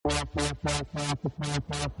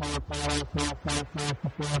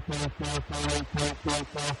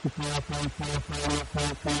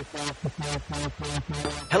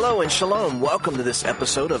Hello and shalom. Welcome to this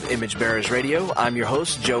episode of Image Bearers Radio. I'm your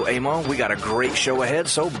host, Joe Amon. We got a great show ahead,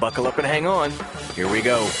 so buckle up and hang on. Here we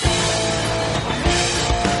go.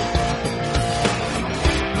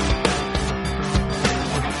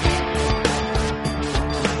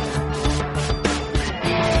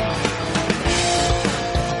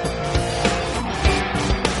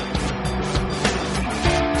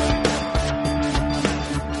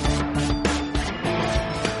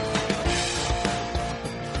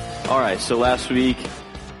 So last week,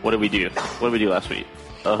 what did we do? What did we do last week?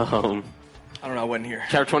 I don't know, I wasn't here.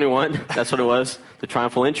 Chapter 21, that's what it was. The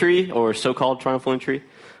triumphal entry, or so-called triumphal entry.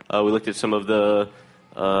 We looked at some of the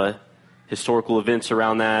historical events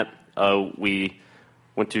around that. We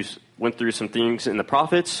went through some things in the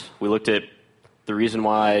prophets. We looked at the reason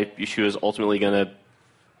why Yeshua is ultimately going to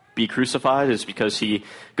be crucified is because he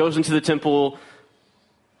goes into the temple,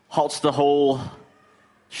 halts the whole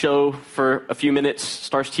show for a few minutes,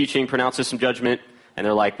 starts teaching, pronounces some judgment, and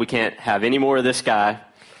they're like, we can't have any more of this guy.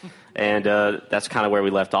 And that's kind of where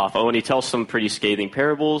we left off. Oh, and he tells some pretty scathing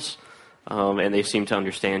parables, and they seem to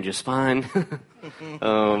understand just fine.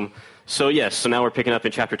 So now we're picking up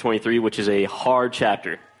in chapter 23, which is a hard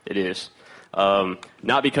chapter. It is.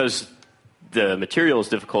 Not because the material is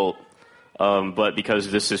difficult, but because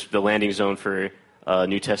this is the landing zone for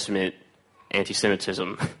New Testament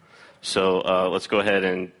anti-Semitism. So let's go ahead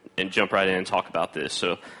and jump right in and talk about this.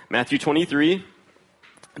 So Matthew 23,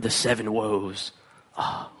 the 7 woes.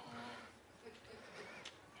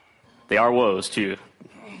 They are woes, too.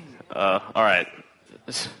 All right.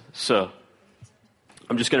 So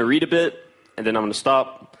I'm just going to read a bit, and then I'm going to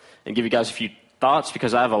stop and give you guys a few thoughts,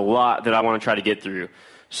 because I have a lot that I want to try to get through.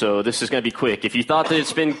 So this is going to be quick. If you thought that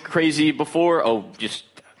it's been crazy before, just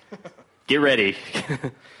get ready,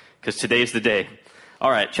 because today's the day. All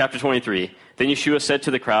right, chapter 23. Then Yeshua said to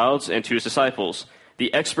the crowds and to his disciples,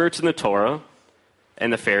 the experts in the Torah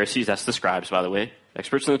and the Pharisees, that's the scribes, by the way,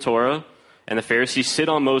 experts in the Torah and the Pharisees sit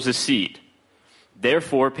on Moses' seat.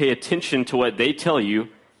 Therefore, pay attention to what they tell you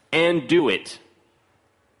and do it.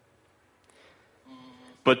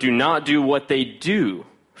 But do not do what they do,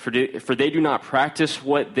 for they do not practice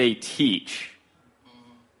what they teach.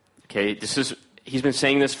 Okay, he's been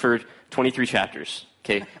saying this for 23 chapters.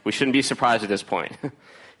 Okay, we shouldn't be surprised at this point.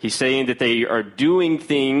 He's saying that they are doing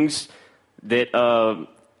things that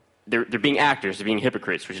they're being actors, they're being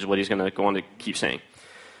hypocrites, which is what he's going to go on to keep saying.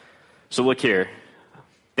 So look here.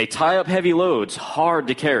 They tie up heavy loads, hard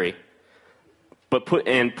to carry, but put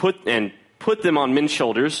them on men's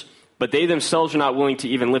shoulders, but they themselves are not willing to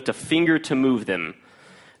even lift a finger to move them.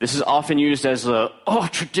 This is often used as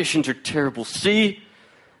traditions are terrible. See?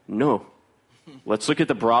 No. Let's look at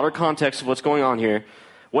the broader context of what's going on here.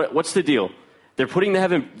 What's the deal? They're putting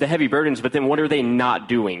the heavy burdens, but then what are they not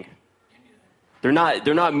doing? They're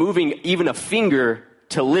not moving even a finger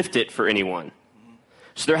to lift it for anyone.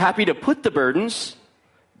 So they're happy to put the burdens.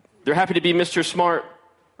 They're happy to be Mr. Smart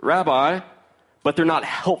Rabbi, but they're not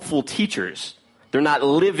helpful teachers. They're not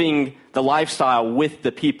living the lifestyle with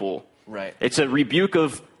the people. Right. It's a rebuke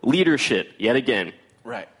of leadership, yet again.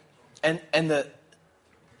 Right. And the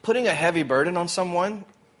putting a heavy burden on someone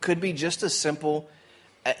could be just as simple.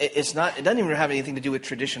 It doesn't even have anything to do with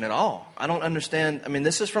tradition at all. I don't understand. I mean,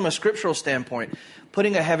 this is from a scriptural standpoint.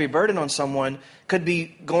 Putting a heavy burden on someone could be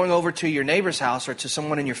going over to your neighbor's house or to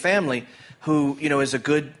someone in your family who, is a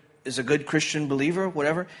good Christian believer,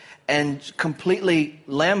 whatever, and completely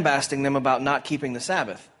lambasting them about not keeping the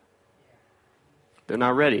Sabbath. They're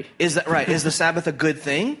not ready. Is that right? Is the Sabbath a good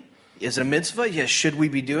thing? Is it a mitzvah? Yes. Should we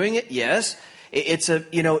be doing it? Yes. It's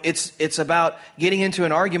about getting into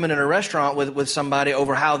an argument in a restaurant with somebody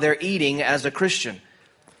over how they're eating as a Christian.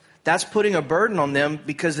 That's putting a burden on them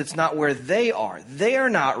because it's not where they are. They are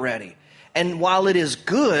not ready. And while it is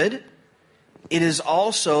good, it is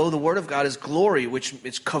also, the Word of God is glory, which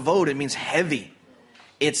it's kavod, it means heavy.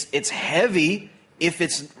 It's heavy if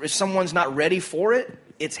someone's not ready for it,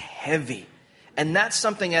 it's heavy. And that's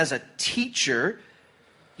something as a teacher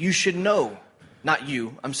you should know. Not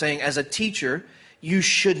you, I'm saying as a teacher, you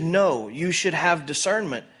should know. You should have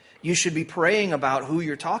discernment. You should be praying about who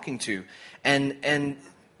you're talking to. And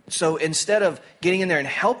so instead of getting in there and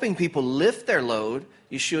helping people lift their load,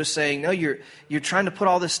 Yeshua is saying, no, you're trying to put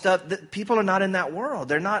all this stuff. People are not in that world.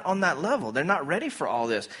 They're not on that level. They're not ready for all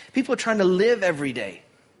this. People are trying to live every day,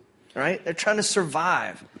 right? They're trying to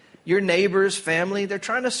survive. Your neighbors, family, they're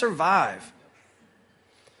trying to survive.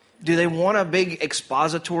 Do they want a big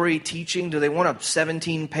expository teaching? Do they want a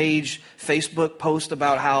 17-page Facebook post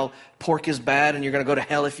about how pork is bad and you're going to go to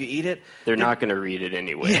hell if you eat it? They're not going to read it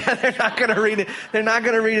anyway. Yeah, they're not going to read it. They're not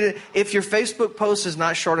going to read it. If your Facebook post is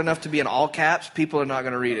not short enough to be in all caps, people are not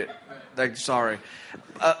going to read it. They're sorry.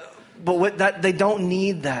 They don't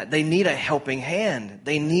need that. They need a helping hand.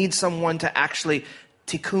 They need someone to actually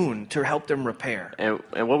tikkun, to help them repair. And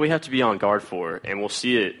what we have to be on guard for, and we'll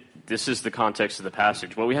see it, this is the context of the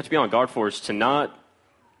passage. What we have to be on guard for is to not,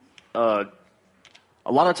 a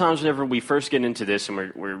lot of times whenever we first get into this and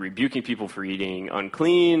we're rebuking people for eating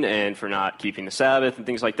unclean and for not keeping the Sabbath and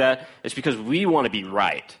things like that, it's because we want to be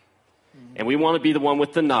right. And we want to be the one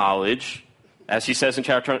with the knowledge. As he says in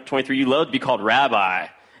chapter 23, you love to be called rabbi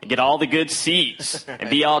and get all the good seats and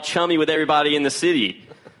be all chummy with everybody in the city.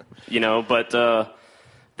 But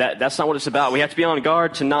that's not what it's about. We have to be on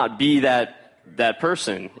guard to not be that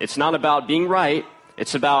person. It's not about being right.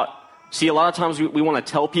 It's about, a lot of times we want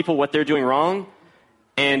to tell people what they're doing wrong,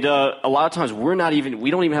 and a lot of times we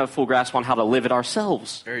don't even have a full grasp on how to live it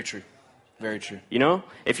ourselves. Very true. Very true.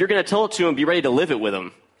 If you're going to tell it to them, be ready to live it with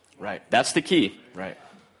them. Right. That's the key. Right.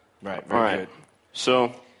 Very All right. good.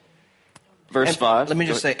 So, verse 5. Let me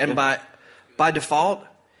just say, and by default,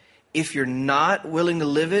 if you're not willing to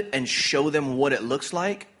live it and show them what it looks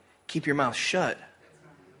like, keep your mouth shut.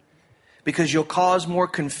 Because you'll cause more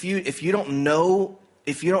confusion if you don't know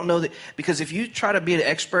that. Because if you try to be an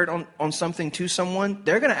expert on something to someone,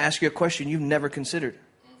 they're going to ask you a question you've never considered.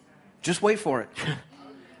 Just wait for it.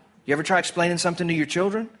 You ever try explaining something to your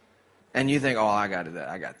children, and you think, "Oh, I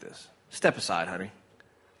got this. Step aside, honey.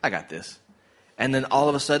 I got this." And then all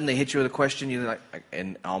of a sudden they hit you with a question you're like,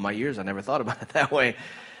 "In all my years, I never thought about it that way."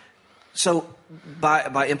 So,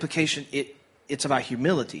 by implication, it's about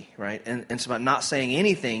humility, right? And it's about not saying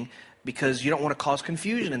anything, because you don't want to cause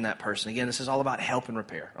confusion in that person. Again, this is all about help and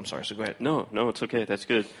repair. I'm sorry, so go ahead. No, it's okay. That's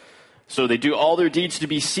good. So they do all their deeds to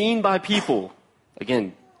be seen by people.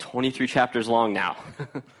 Again, 23 chapters long now.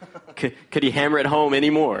 Could he hammer it home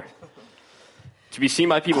anymore? To be seen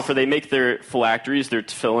by people, for they make their phylacteries, their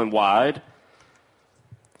tefillin, wide,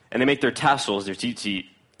 and they make their tassels, their tzitzit,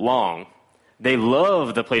 long. They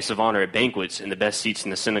love the place of honor at banquets and the best seats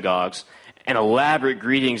in the synagogues, and elaborate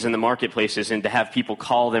greetings in the marketplaces, and to have people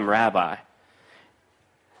call them rabbi.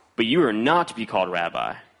 But you are not to be called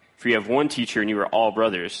rabbi, for you have one teacher and you are all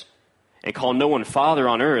brothers. And call no one father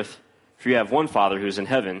on earth, for you have one Father who is in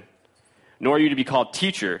heaven. Nor are you to be called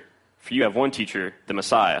teacher, for you have one teacher, the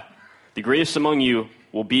Messiah. The greatest among you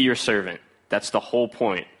will be your servant. That's the whole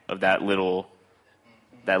point of that little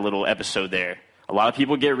episode there. A lot of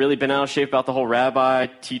people get really bent out of shape about the whole rabbi,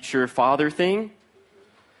 teacher, father thing.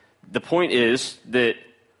 The point is that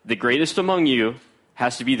the greatest among you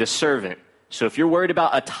has to be the servant. So if you're worried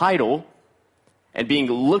about a title and being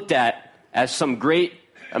looked at as some great,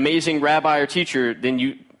 amazing rabbi or teacher, then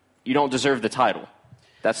you don't deserve the title.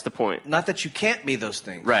 That's the point. Not that you can't be those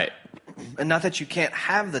things. Right. And not that you can't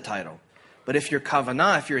have the title. But if your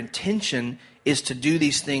kavanah, if your intention is to do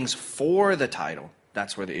these things for the title,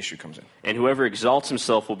 that's where the issue comes in. And whoever exalts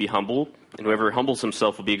himself will be humbled, and whoever humbles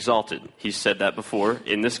himself will be exalted. He's said that before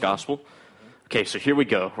in this gospel. Okay, so here we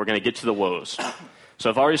go. We're going to get to the woes. So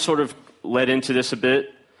I've already sort of led into this a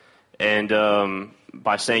bit, and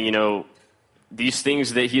by saying, these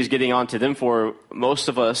things that he's getting onto them for, most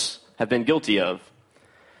of us have been guilty of.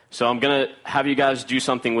 So I'm going to have you guys do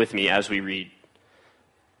something with me as we read.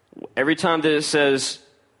 Every time that it says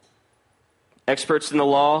experts in the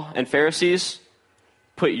law and Pharisees,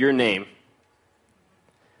 put your name.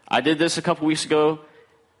 I did this a couple weeks ago,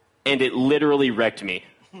 and it literally wrecked me.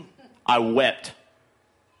 I wept.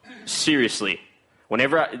 Seriously.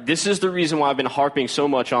 This is the reason why I've been harping so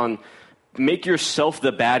much on make yourself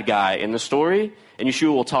the bad guy in the story, and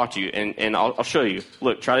Yeshua will talk to you, and I'll show you.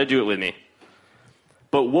 Look, try to do it with me.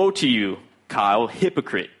 But woe to you, Kyle,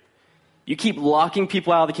 hypocrite. You keep locking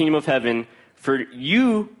people out of the kingdom of heaven, for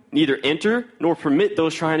you neither enter nor permit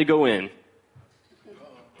those trying to go in.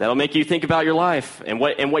 That'll make you think about your life and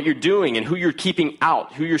what you're doing and who you're keeping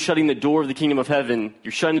out, who you're shutting the door of the kingdom of heaven.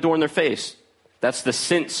 You're shutting the door in their face. That's the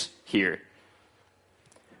sense here.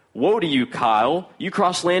 Woe to you, Kyle. You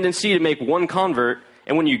cross land and sea to make one convert,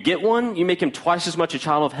 and when you get one, you make him twice as much a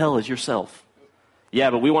child of hell as yourself. Yeah,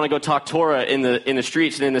 but we want to go talk Torah in the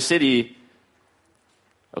streets and in the city.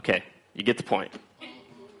 Okay, you get the point.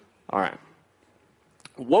 All right.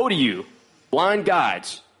 Woe to you, blind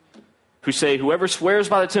guides, who say, whoever swears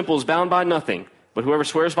by the temple is bound by nothing, but whoever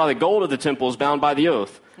swears by the gold of the temple is bound by the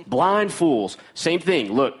oath. Blind fools. Same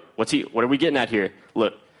thing. Look, what are we getting at here?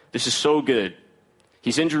 Look, this is so good.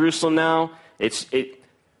 He's in Jerusalem now. He's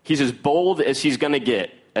as bold as he's going to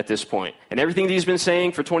get. at this point. And everything that he's been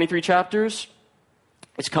saying for 23 chapters,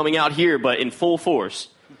 it's coming out here, but in full force.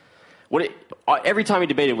 Every time he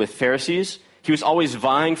debated with Pharisees, he was always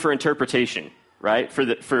vying for interpretation, right?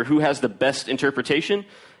 For who has the best interpretation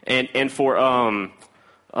and for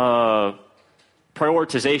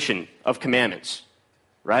prioritization of commandments,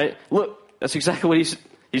 right? Look, that's exactly what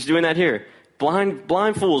he's doing that here.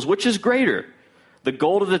 Blind fools, which is greater? The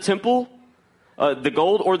gold of the temple, the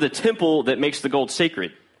gold or the temple that makes the gold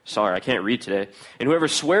sacred? Sorry, I can't read today. And whoever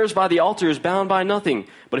swears by the altar is bound by nothing.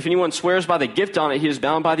 But if anyone swears by the gift on it, he is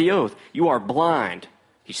bound by the oath. You are blind.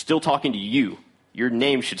 He's still talking to you. Your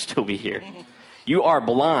name should still be here. You are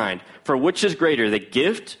blind. For which is greater, the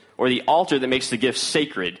gift or the altar that makes the gift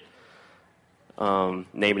sacred? Name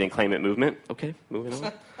it and claim it movement. Okay, moving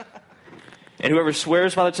on. And whoever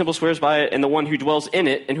swears by the temple swears by it, and the one who dwells in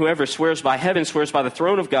it. And whoever swears by heaven swears by the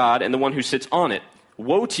throne of God and the one who sits on it.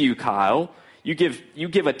 Woe to you, Kyle. You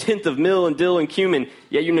give a tenth of meal and dill and cumin,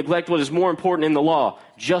 yet you neglect what is more important in the law,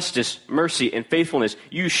 justice, mercy, and faithfulness.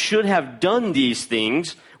 You should have done these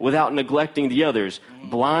things without neglecting the others.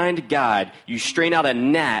 Blind guide, you strain out a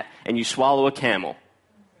gnat and you swallow a camel.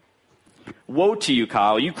 Woe to you,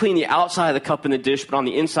 Kyle. You clean the outside of the cup and the dish, but on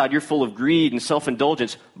the inside you're full of greed and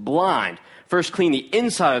self-indulgence. Blind. First clean the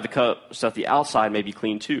inside of the cup so that the outside may be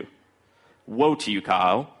clean too. Woe to you,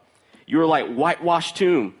 Kyle. You are like whitewashed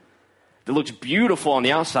tomb that looks beautiful on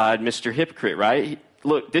the outside, Mr. Hypocrite, right?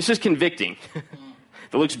 Look, this is convicting.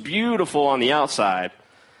 That looks beautiful on the outside,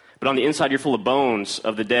 but on the inside you're full of bones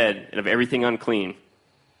of the dead and of everything unclean.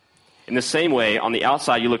 In the same way, on the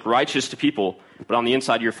outside you look righteous to people, but on the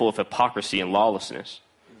inside you're full of hypocrisy and lawlessness.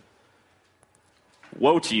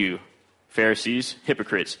 Woe to you, Pharisees,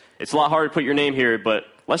 hypocrites. It's a lot harder to put your name here, but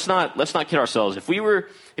let's not kid ourselves. If we were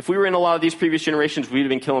in a lot of these previous generations, we'd have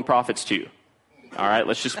been killing prophets too. All right,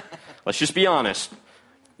 let's just be honest,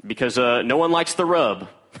 because no one likes the rub.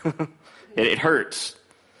 It hurts.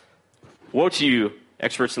 Woe to you,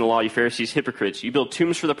 experts in the law, you Pharisees, hypocrites. You build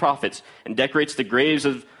tombs for the prophets and decorates the graves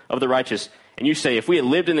of the righteous. And you say, if we had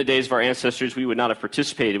lived in the days of our ancestors, we would not have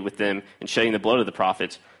participated with them in shedding the blood of the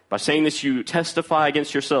prophets. By saying this, you testify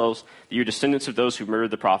against yourselves that you're descendants of those who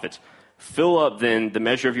murdered the prophets. Fill up, then, the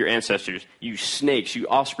measure of your ancestors, you snakes, you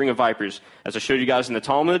offspring of vipers. As I showed you guys in the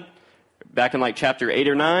Talmud, back in chapter 8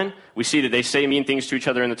 or 9, we see that they say mean things to each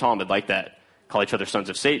other in the Talmud like that. Call each other sons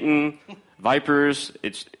of Satan, vipers.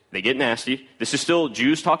 They get nasty. This is still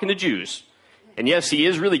Jews talking to Jews. And yes, he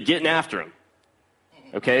is really getting after them.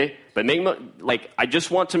 Okay? But I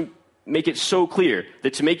just want to make it so clear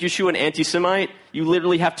that to make Yeshua an anti-Semite, you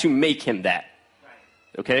literally have to make him that.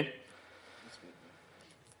 Okay?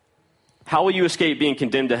 How will you escape being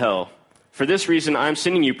condemned to hell? For this reason, I am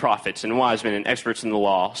sending you prophets and wise men and experts in the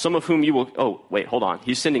law, some of whom you will... Oh, wait, hold on.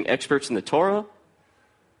 He's sending experts in the Torah?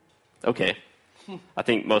 Okay. I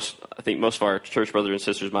think most of our church brothers and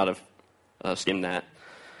sisters might have skimmed that.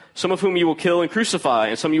 Some of whom you will kill and crucify,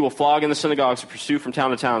 and some you will flog in the synagogues and pursue from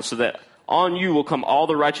town to town, so that on you will come all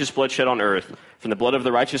the righteous bloodshed on earth, from the blood of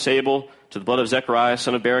the righteous Abel to the blood of Zechariah,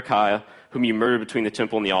 son of Berechiah, whom you murdered between the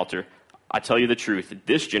temple and the altar. I tell you the truth,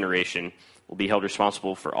 this generation will be held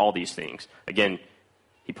responsible for all these things. Again,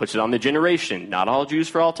 he puts it on the generation, not all Jews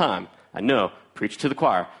for all time. I know, preach to the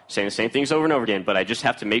choir, saying the same things over and over again, but I just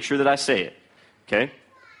have to make sure that I say it. Okay?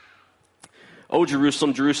 O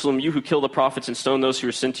Jerusalem, Jerusalem, you who kill the prophets and stone those who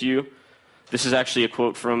are sent to you. This is actually a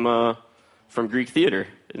quote from Greek theater.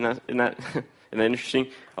 Isn't that interesting?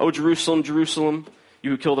 O Jerusalem, Jerusalem,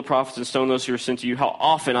 you who kill the prophets and stone those who are sent to you. How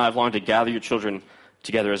often I have longed to gather your children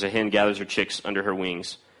together as a hen gathers her chicks under her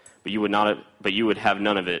wings. But you would have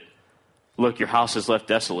none of it. Look, your house is left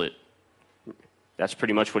desolate. That's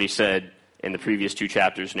pretty much what he said in the previous 2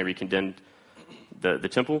 chapters whenever he condemned the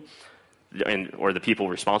temple or the people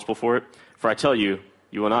responsible for it. For I tell you,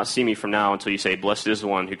 you will not see me from now until you say, blessed is the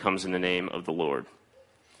one who comes in the name of the Lord.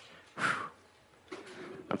 Whew.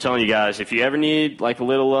 I'm telling you guys, if you ever need a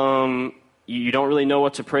little, you don't really know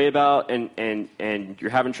what to pray about and you're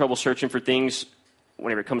having trouble searching for things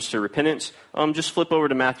whenever it comes to repentance, just flip over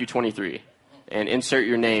to Matthew 23 and insert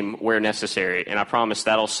your name where necessary. And I promise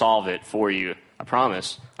that'll solve it for you. I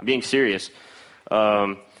promise. I'm being serious.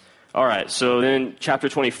 All right, so then chapter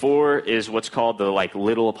 24 is what's called the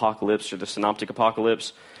little apocalypse or the synoptic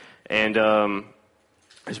apocalypse. And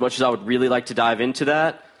as much as I would really like to dive into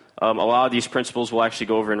that, a lot of these principles we'll actually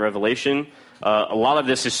go over in Revelation. A lot of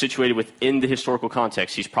this is situated within the historical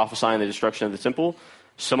context. He's prophesying the destruction of the temple.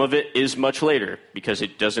 Some of it is much later because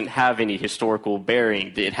it doesn't have any historical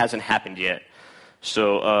bearing. It hasn't happened yet.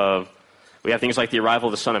 So we have things like the arrival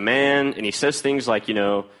of the Son of Man, and he says things like,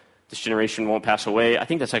 This generation won't pass away. I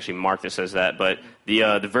think that's actually Mark that says that, but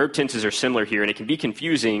the verb tenses are similar here, and it can be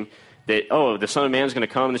confusing that, oh, the Son of Man is going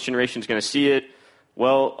to come, this generation is going to see it.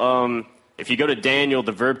 Well, if you go to Daniel,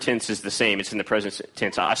 the verb tense is the same. It's in the present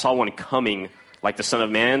tense. I saw one coming like the Son of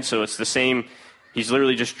Man, so it's the same. He's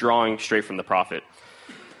literally just drawing straight from the prophet.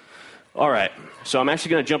 All right, so I'm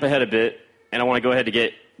actually going to jump ahead a bit, and I want to go ahead to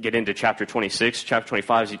get into chapter 26. Chapter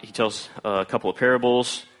 25, he tells a couple of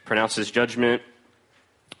parables, pronounces judgment,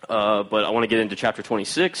 but I want to get into chapter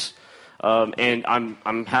 26, and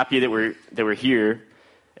I'm happy that we're here,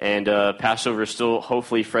 and Passover is still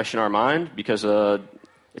hopefully fresh in our mind because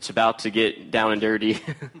it's about to get down and dirty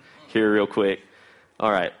here real quick.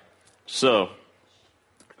 All right, so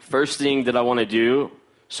first thing that I want to do.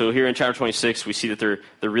 So here in chapter 26, we see that they're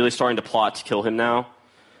really starting to plot to kill him now.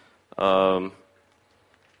 And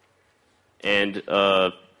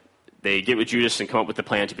they get with Judas and come up with the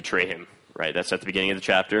plan to betray him, right? That's at the beginning of the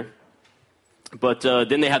chapter. But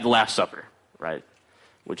then they have the Last Supper, right,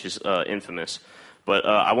 which is infamous. But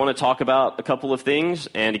I want to talk about a couple of things.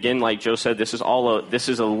 And again, like Joe said, this is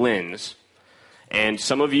a lens. And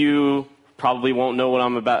some of you probably won't know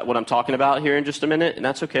what I'm talking about here in just a minute, and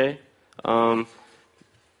that's okay.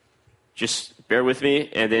 Just bear with me,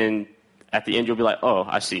 and then at the end you'll be like, oh,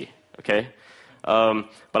 I see, okay? But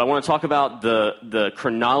I want to talk about the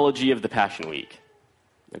chronology of the Passion Week,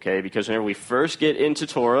 okay? Because whenever we first get into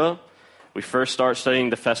Torah, we first start studying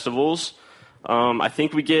the festivals, I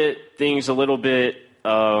think we get things a little bit,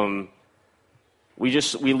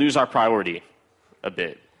 we lose our priority a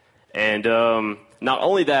bit. And not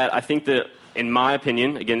only that, I think that, in my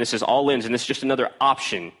opinion, again, this is all lens, and this is just another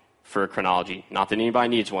option for a chronology, not that anybody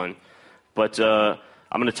needs one. But I'm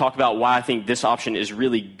going to talk about why I think this option is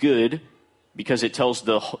really good, because it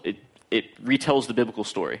retells the biblical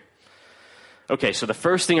story. Okay, so the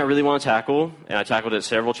first thing I really want to tackle, and I tackled it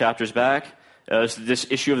several chapters back, is this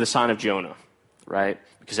issue of the sign of Jonah, right?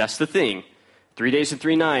 Because that's the thing. 3 days and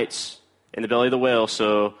 3 nights in the belly of the whale,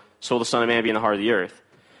 so will the Son of Man be in the heart of the earth.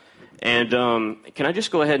 And can I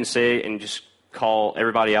just go ahead and say and just call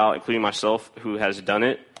everybody out, including myself, who has done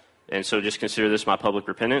it, and so just consider this my public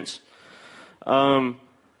repentance.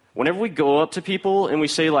 Whenever we go up to people and we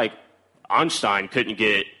say, like, Einstein couldn't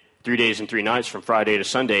get 3 days and 3 nights from Friday to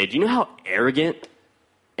Sunday, do you know how arrogant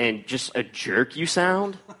and just a jerk you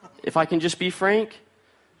sound, if I can just be frank?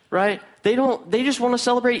 Right? They just want to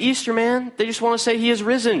celebrate Easter, man. They just want to say he is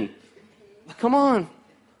risen. Come on.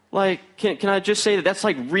 Like, can I just say that's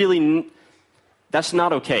like really, that's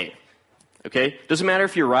not okay. Okay? Doesn't matter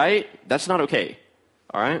if you're right, that's not okay.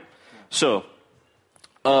 All right? So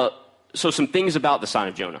some things about the sign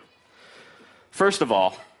of Jonah. First of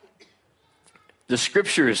all, the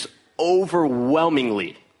scriptures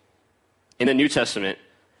overwhelmingly in the New Testament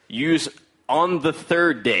use on the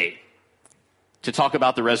third day to talk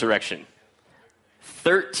about the resurrection.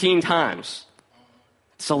 13 times.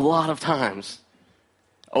 It's a lot of times.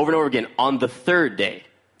 Over and over again, on the third day.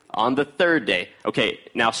 On the third day. Okay,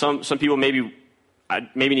 now some people maybe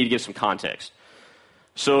need to give some context.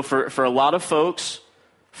 So for a lot of folks,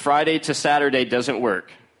 Friday to Saturday doesn't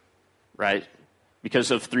work, right?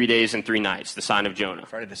 Because of 3 days and 3 nights, the sign of Jonah.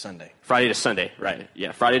 Friday to Sunday. Friday to Sunday, right.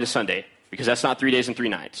 Yeah, Friday to Sunday, because that's not 3 days and 3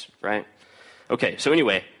 nights, right? Okay, so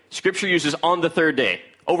anyway, Scripture uses on the third day,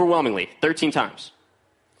 overwhelmingly, 13 times.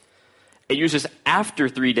 It uses after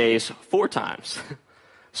 3 days 4 times.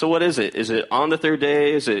 So what is it? Is it on the third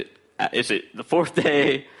day? Is it the fourth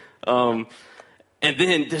day? And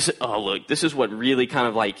then this is what really kind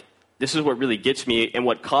of like, this is what really gets me and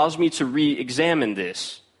what caused me to re-examine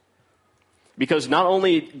this. Because not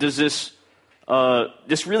only does this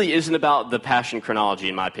really isn't about the Passion chronology,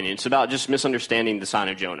 in my opinion. It's about just misunderstanding the sign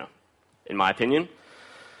of Jonah, in my opinion.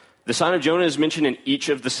 The sign of Jonah is mentioned in each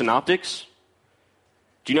of the synoptics.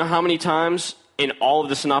 Do you know how many times in all of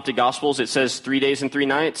the synoptic gospels it says 3 days and 3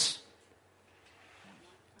 nights?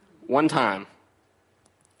 1 time.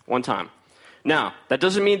 1 time. Now, that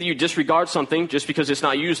doesn't mean that you disregard something just because it's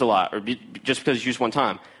not used a lot or just because it's used 1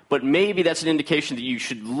 time. But maybe that's an indication that you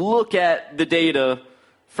should look at the data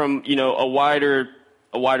from, a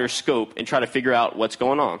wider scope and try to figure out what's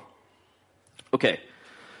going on. Okay.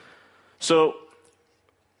 So,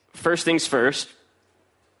 first things first.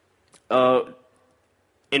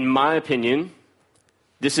 In my opinion,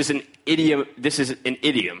 this is an idiom. There's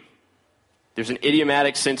an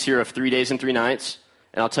idiomatic sense here of 3 days and 3 nights,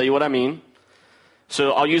 and I'll tell you what I mean.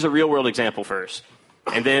 So I'll use a real-world example first,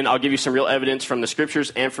 and then I'll give you some real evidence from the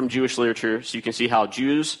scriptures and from Jewish literature so you can see how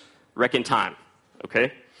Jews reckon time,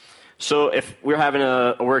 okay? So if we're having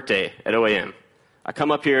a work day at OAM, I come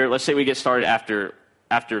up here, let's say we get started after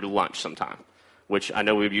lunch sometime. which I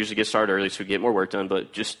know we would usually get started early so we get more work done,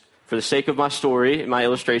 but just for the sake of my story and my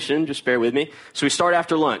illustration, just bear with me. So we start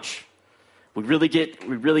after lunch. We really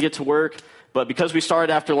get to work, but because we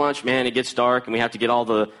started after lunch, man, it gets dark, and we have to get all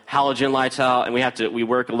the halogen lights out, and we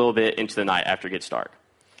work a little bit into the night after it gets dark.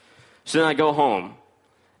 So then I go home,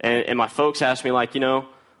 and my folks ask me, like,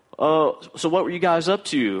 so what were you guys up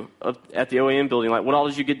to at the OAM building? Like, what all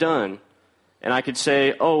did you get done? And I could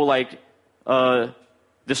say,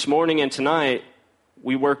 this morning and tonight,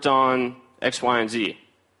 we worked on X, Y, and Z.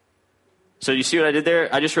 So you see what I did there?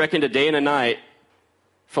 I just reckoned a day and a night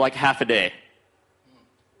for like half a day.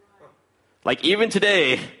 Like, even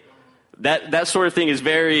today, that sort of thing is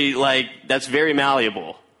that's very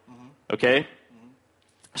malleable. Okay?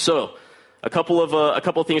 So, a couple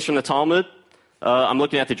of things from the Talmud. I'm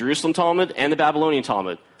looking at the Jerusalem Talmud and the Babylonian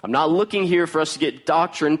Talmud. I'm not looking here for us to get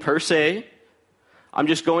doctrine per se. I'm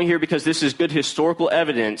just going here because this is good historical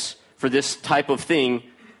evidence for this type of thing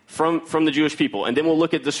from the Jewish people. And then we'll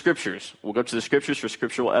look at the scriptures. We'll go to the scriptures for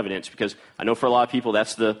scriptural evidence, because I know for a lot of people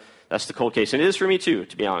that's the cold case. And it is for me too,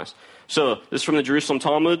 to be honest. So this is from the Jerusalem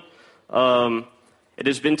Talmud. It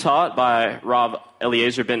has been taught by Rav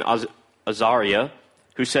Eliezer ben Azariah,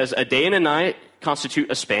 who says a day and a night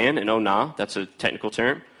constitute a span, an onah, that's a technical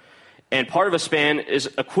term. And part of a span is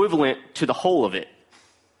equivalent to the whole of it.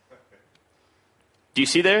 Do you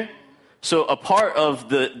see there? So a part of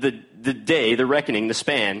the day, the reckoning, the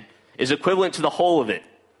span, is equivalent to the whole of it.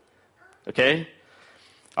 Okay?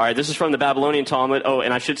 All right, this is from the Babylonian Talmud. Oh,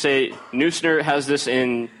 and I should say, Neusner has this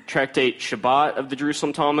in Tractate Shabbat of the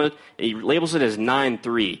Jerusalem Talmud. He labels it as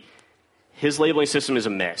 9.3. His labeling system is a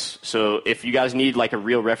mess. So if you guys need like a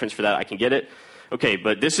real reference for that, I can get it. Okay,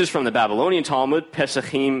 but this is from the Babylonian Talmud,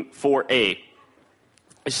 Pesachim 4a.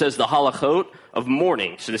 It says the halachot of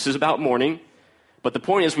mourning. So this is about mourning. But the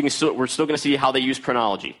point is, we're still going to see how they use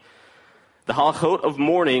chronology. The halachot of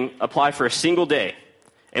mourning apply for a single day.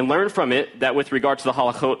 And learn from it that with regard to the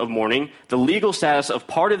halachot of mourning, the legal status of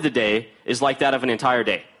part of the day is like that of an entire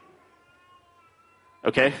day.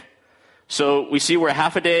 Okay? So we see where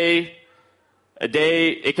half a day,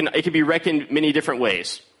 it can be reckoned many different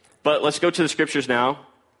ways. But let's go to the scriptures now.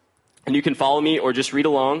 And you can follow me or just read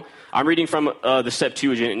along. I'm reading from the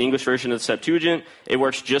Septuagint, an English version of the Septuagint. It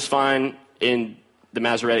works just fine in the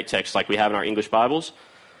Masoretic text like we have in our English Bibles.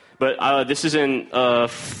 But this is in 1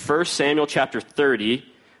 Samuel chapter 30,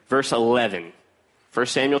 verse 11. 1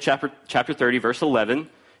 Samuel chapter 30, verse 11.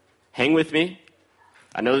 Hang with me.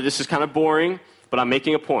 I know that this is kind of boring, but I'm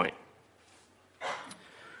making a point.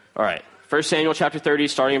 All right. 1 Samuel chapter 30,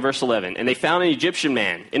 starting in verse 11. And they found an Egyptian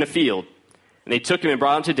man in a field. And they took him and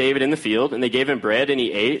brought him to David in the field. And they gave him bread, and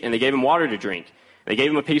he ate. And they gave him water to drink. And they gave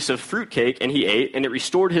him a piece of fruit cake, and he ate. And it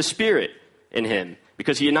restored his spirit in him,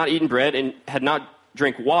 because he had not eaten bread and had not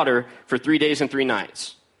drank water for 3 days and 3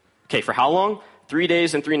 nights. Okay, for how long? 3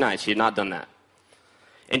 days and 3 nights. He had not done that.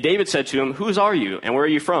 And David said to him, "Whose are you, and where are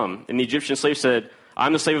you from?" And the Egyptian slave said,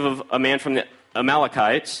 "I'm the slave of a man from the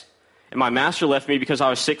Amalekites, and my master left me because I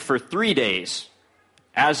was sick for 3 days,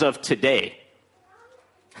 as of today."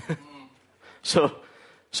 So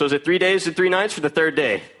is it 3 days and 3 nights for the third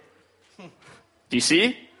day? Do you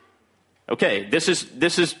see? Okay, this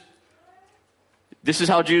is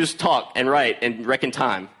how Jews talk and write and reckon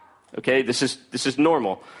time. Okay, this is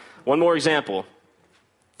normal. One more example.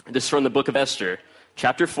 This is from the book of Esther,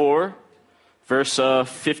 chapter 4, verse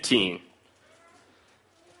 15.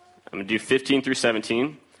 I'm going to do 15 through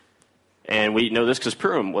 17. And we know this because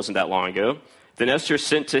Purim wasn't that long ago. Then Esther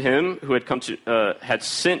sent him who had come to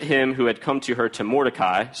her to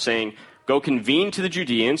Mordecai, saying, "Go convene to the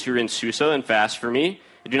Judeans who are in Susa and fast for me,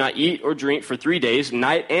 and do not eat or drink for 3 days,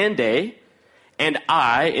 night and day. And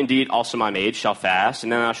I, indeed, also my maid, shall fast,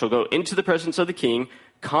 and then I shall go into the presence of the king,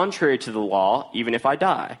 contrary to the law, even if I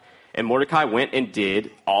die." And Mordecai went and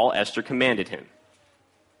did all Esther commanded him.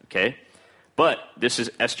 Okay? But this is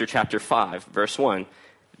Esther chapter 5, verse 1.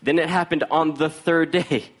 Then it happened on the third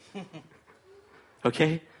day.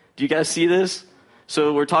 Okay? Do you guys see this?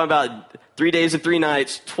 So we're talking about 3 days and 3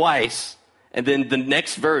 nights twice, and then the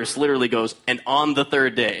next verse literally goes, "and on the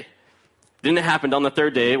third day." Then it happened on the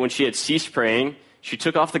third day, when she had ceased praying, she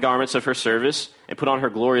took off the garments of her service and put on her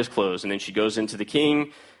glorious clothes. And then she goes into the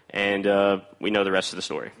king, and we know the rest of the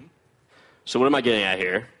story. So what am I getting at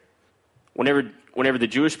here? Whenever the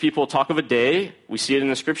Jewish people talk of a day, we see it in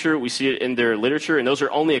the scripture, we see it in their literature, and those are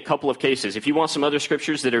only a couple of cases. If you want some other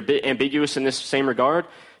scriptures that are a bit ambiguous in this same regard,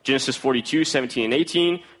 Genesis 42, 17 and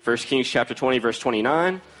 18, 1 Kings chapter 20, verse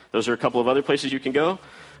 29, those are a couple of other places you can go.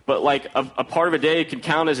 But like a part of a day can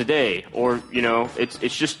count as a day, or,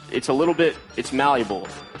 it's a little bit, it's malleable,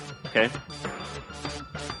 okay?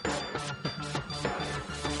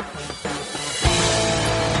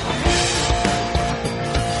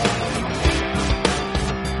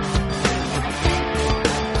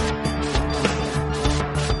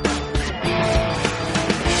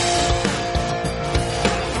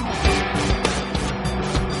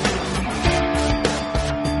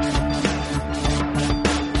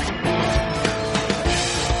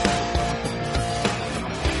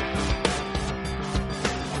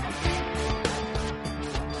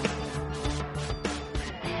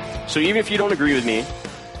 So even if you don't agree with me,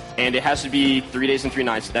 and it has to be 3 days and 3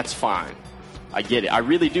 nights, that's fine. I get it. I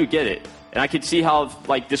really do get it. And I could see how,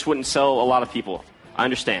 like, this wouldn't sell a lot of people. I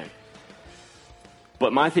understand.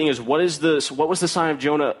 But my thing is, what was the sign of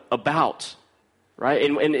Jonah about? Right?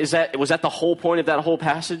 And was that the whole point of that whole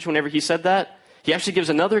passage whenever he said that? He actually gives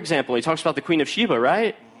another example. He talks about the Queen of Sheba,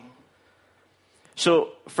 right?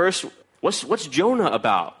 So first, what's Jonah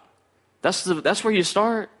about? That's where you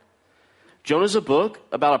start. Jonah's a book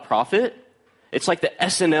about a prophet. It's like the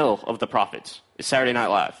SNL of the prophets. It's Saturday Night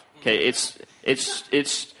Live. Okay,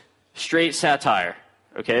 it's straight satire.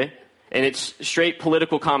 Okay, and it's straight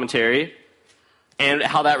political commentary, and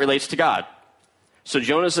how that relates to God. So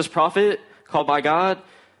Jonah's this prophet called by God.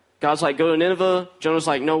 God's like, go to Nineveh. Jonah's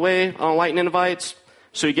like, no way, I don't like Ninevites.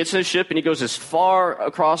 So he gets in a ship and he goes as far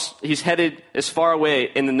across, he's headed as far away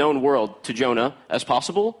in the known world to Jonah as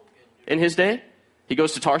possible in his day. He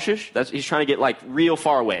goes to Tarshish. He's trying to get like real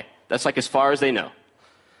far away. That's like as far as they know.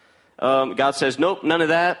 God says, nope, none of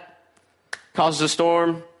that. Causes a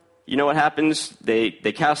storm. You know what happens? They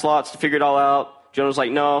cast lots to figure it all out. Jonah's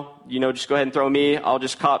like, no, just go ahead and throw me. I'll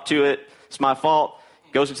just cop to it. It's my fault.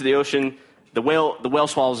 Goes into the ocean. The whale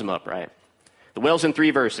swallows him up, right? The whale's in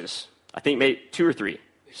 3 verses. I think maybe 2 or 3.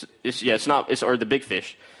 Or the big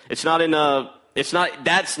fish. That's not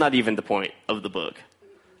even the point of the book,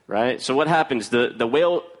 right? So what happens? The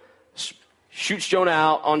whale shoots Jonah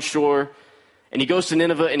out on shore, and he goes to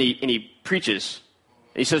Nineveh and he preaches.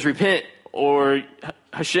 And he says, repent, or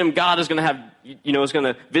Hashem, God is going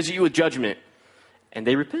to visit you with judgment. And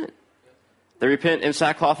they repent. They repent in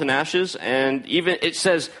sackcloth and ashes, and even it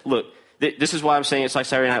says, look, this is why I'm saying it's like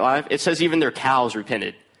Saturday Night Live. It says even their cows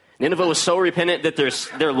repented. Nineveh was so repentant that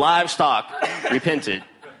their livestock repented.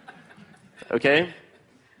 Okay? A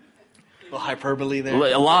little hyperbole there.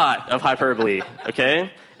 A lot of hyperbole.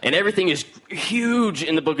 Okay? And everything is huge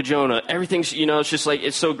in the book of Jonah. Everything's, it's just like,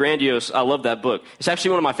 it's so grandiose. I love that book. It's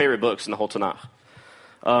actually one of my favorite books in the whole Tanakh.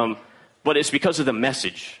 But it's because of the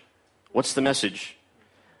message. What's the message?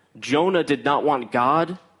 Jonah did not want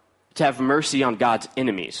God to have mercy on God's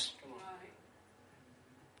enemies.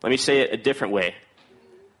 Let me say it a different way.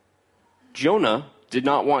 Jonah did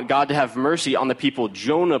not want God to have mercy on the people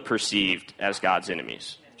Jonah perceived as God's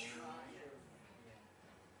enemies.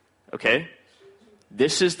 Okay?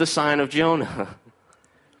 This is the sign of Jonah.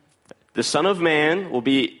 The Son of Man will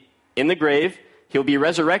be in the grave. He'll be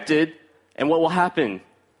resurrected. And what will happen?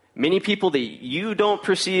 Many people that you don't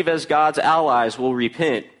perceive as God's allies will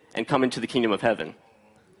repent and come into the kingdom of heaven.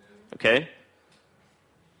 Okay?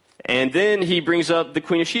 And then he brings up the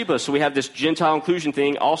Queen of Sheba. So we have this Gentile inclusion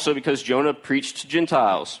thing also because Jonah preached to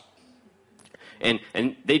Gentiles. And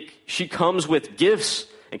she comes with gifts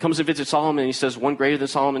and comes to visit Solomon. And he says, one greater than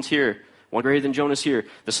Solomon's here. One greater than Jonah's here.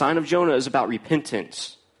 The sign of Jonah is about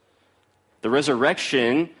repentance. The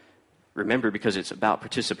resurrection, remember, because it's about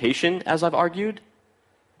participation, as I've argued,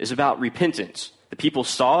 is about repentance. The people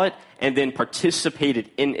saw it and then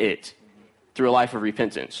participated in it through a life of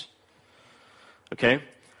repentance. Okay?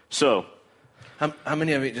 So, how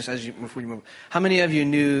many of you, before you move, how many of you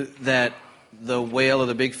knew that the whale or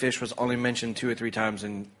the big fish was only mentioned 2 or 3 times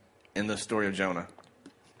in the story of Jonah?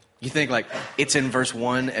 You think like it's in verse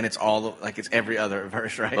 1 and it's all like it's every other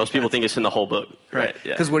verse, right? Most people think it's in the whole book, right?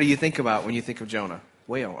 Yeah. Because what do you think about when you think of Jonah?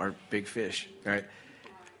 Whale or big fish, right?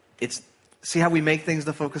 It's see how we make things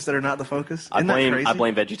the focus that are not the focus. I blame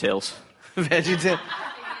VeggieTales. VeggieTales.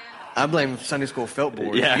 I blame Sunday school felt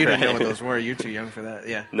boards. Yeah, you didn't know what those were. You're too young for that.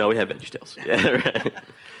 Yeah. No, we have VeggieTales. Yeah,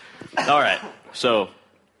 right. All right. So,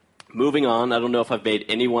 moving on. I don't know if I've made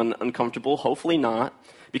anyone uncomfortable. Hopefully not,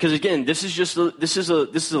 because again, this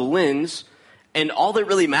is a lens, and all that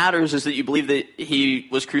really matters is that you believe that he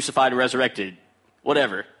was crucified and resurrected,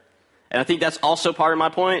 whatever. And I think that's also part of my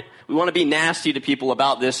point. We want to be nasty to people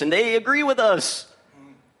about this, and they agree with us.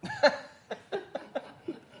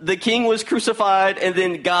 The king was crucified, and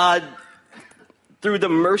then God, through the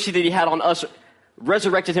mercy that he had on us,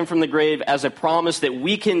 resurrected him from the grave as a promise that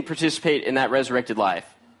we can participate in that resurrected life.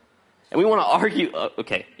 And we want to argue.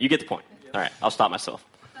 Okay, you get the point. All right, I'll stop myself.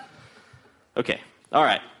 Okay, all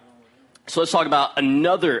right. So let's talk about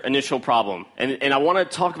another initial problem. And I want to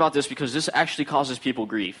talk about this because this actually causes people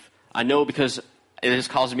grief. I know because it has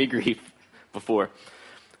caused me grief before.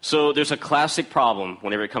 So there's a classic problem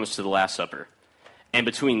whenever it comes to the Last Supper. And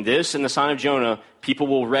between this and the sign of Jonah, people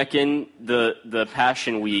will reckon the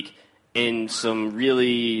Passion Week in some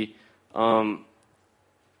really out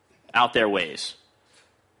there ways.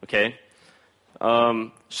 Okay?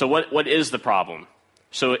 So what is the problem?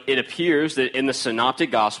 So it appears that in the Synoptic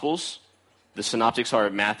Gospels, the Synoptics are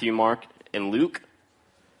Matthew, Mark, and Luke,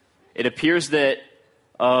 it appears that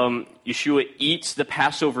Yeshua eats the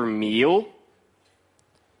Passover meal.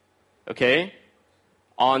 Okay?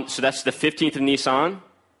 So that's the 15th of Nisan,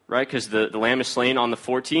 right? Because the lamb is slain on the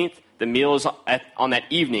 14th. The meal is on that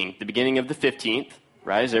evening, the beginning of the 15th,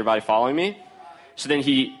 right? Is everybody following me? So then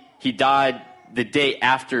he died the day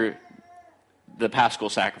after the Paschal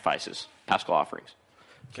sacrifices, Paschal offerings.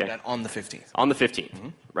 Okay. So that on the 15th. On the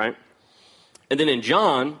 15th, right? And then in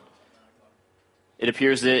John, it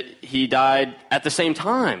appears that he died at the same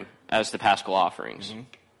time as the Paschal offerings,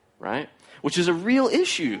 right? Which is a real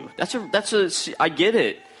issue. I get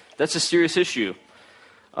it. That's a serious issue.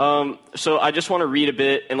 So I just want to read a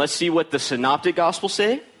bit, and let's see what the Synoptic Gospels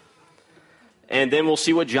say, and then we'll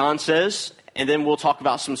see what John says, and then we'll talk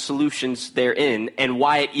about some solutions therein and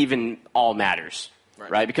why it even all matters,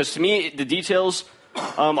 right? Because to me, the details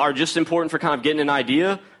are just important for kind of getting an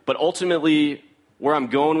idea, but ultimately where I'm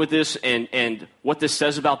going with this and what this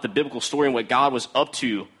says about the biblical story and what God was up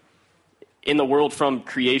to in the world from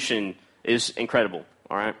creation is incredible,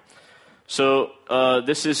 all right? So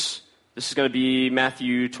this is going to be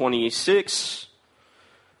Matthew 26,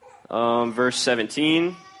 verse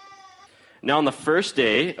 17. Now on the first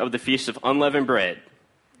day of the Feast of Unleavened Bread,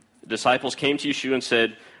 the disciples came to Yeshua and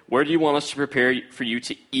said, "Where do you want us to prepare for you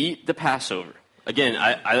to eat the Passover?" Again,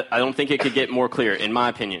 I don't think it could get more clear, in my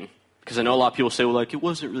opinion, because I know a lot of people say, well, like, it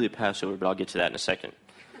wasn't really a Passover, but I'll get to that in a second.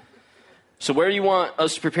 So where do you want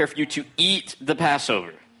us to prepare for you to eat the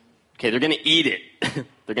Passover? Okay, they're going to eat it.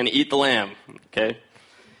 They're going to eat the lamb, okay?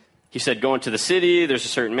 He said, go into the city, there's a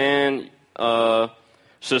certain man. So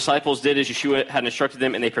disciples did as Yeshua had instructed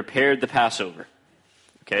them, and they prepared the Passover,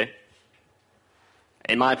 okay?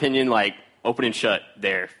 In my opinion, like, open and shut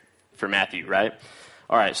there for Matthew, right?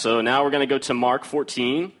 All right, so now we're going to go to Mark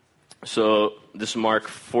 14. So this is Mark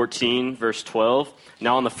 14, verse 12.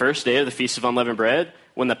 Now on the first day of the Feast of Unleavened Bread,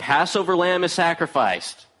 when the Passover lamb is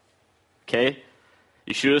sacrificed, okay,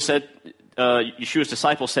 Yeshua's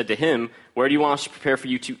disciples said to him, "Where do you want us to prepare for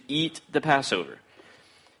you to eat the Passover?"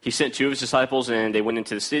 He sent two of his disciples, and they went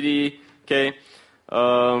into the city, okay?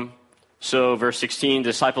 So verse 16, the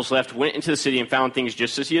disciples left, went into the city, and found things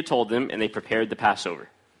just as he had told them, and they prepared the Passover.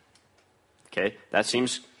 Okay, that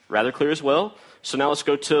seems rather clear as well. So now let's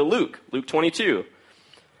go to Luke 22.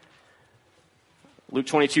 Luke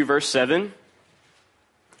 22, verse 7.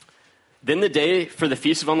 Then the day for the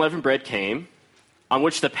Feast of Unleavened Bread came, on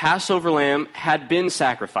which the Passover lamb had been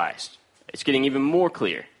sacrificed. It's getting even more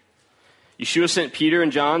clear. Yeshua sent Peter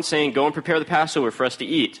and John, saying, "Go and prepare the Passover for us to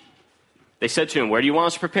eat." They said to him, "Where do you want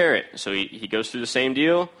us to prepare it?" So he goes through the same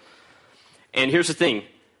deal. And here's the thing.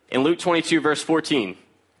 In Luke 22, verse 14,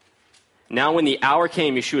 now when the hour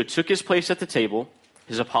came, Yeshua took his place at the table.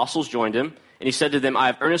 His apostles joined him, and he said to them, "I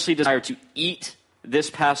have earnestly desired to eat this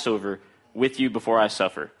Passover with you before I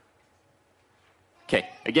suffer." Okay,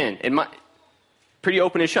 again, pretty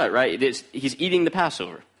open and shut, right? He's eating the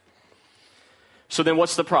Passover. So then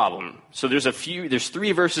what's the problem? So there's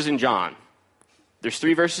three verses in John. There's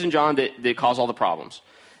three verses in John that cause all the problems.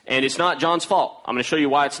 And it's not John's fault. I'm going to show you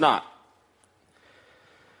why it's not.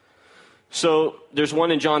 So there's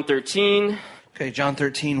one in John 13. Okay, John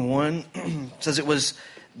 13:1 says it was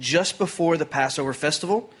just before the Passover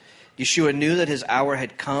festival. Yeshua knew that his hour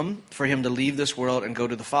had come for him to leave this world and go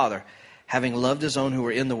to the Father. Having loved his own who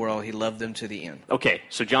were in the world, he loved them to the end. Okay,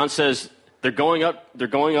 so John says they're going up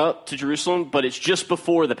to Jerusalem, but it's just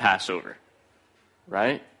before the Passover.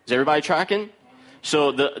 Right? Is everybody tracking?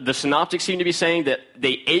 So the synoptics seem to be saying that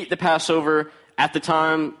they ate the Passover at the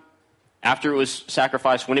time after it was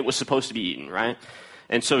sacrificed, when it was supposed to be eaten, right?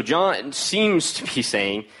 And so John seems to be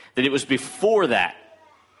saying that it was before that,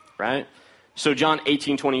 right? So John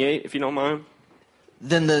 18:28, if you don't mind.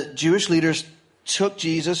 Then the Jewish leaders took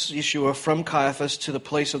Jesus, Yeshua, from Caiaphas to the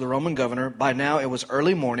place of the Roman governor. By now it was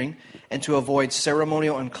early morning, and to avoid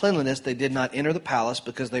ceremonial uncleanliness, they did not enter the palace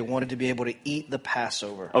because they wanted to be able to eat the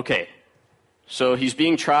Passover. Okay, so he's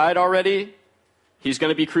being tried already. He's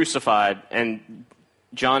going to be crucified, and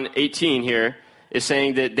John 18 here is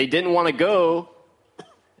saying that they didn't want to go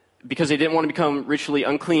because they didn't want to become ritually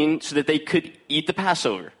unclean so that they could eat the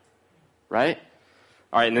Passover, right?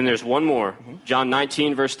 All right, and then there's one more. John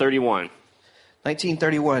 19, verse 31.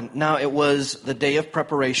 19:31. Now it was the day of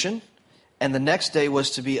preparation, and the next day was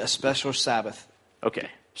to be a special Sabbath. Okay,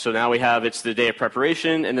 so now we have it's the day of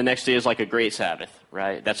preparation, and the next day is like a great Sabbath,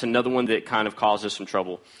 right? That's another one that kind of causes some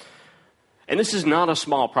trouble. And this is not a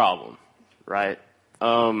small problem, right?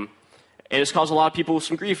 And it's caused a lot of people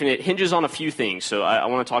some grief, and it hinges on a few things. So I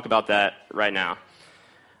want to talk about that right now.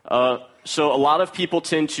 So a lot of people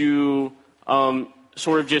tend to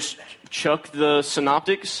sort of just chuck the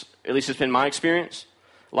synoptics. At least it's been my experience.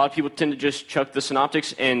 A lot of people tend to just chuck the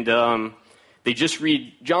synoptics and they just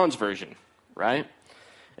read John's version, right?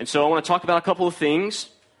 And so I want to talk about a couple of things,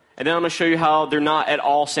 and then I'm going to show you how they're not at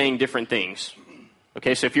all saying different things.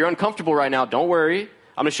 Okay, so if you're uncomfortable right now, don't worry.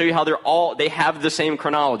 I'm going to show you how they have the same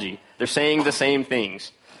chronology. They're saying the same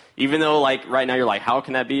things. Even though, like, right now you're like, how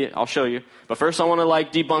can that be? I'll show you. But first I want to,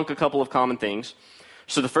 like, debunk a couple of common things.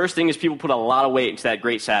 So the first thing is people put a lot of weight into that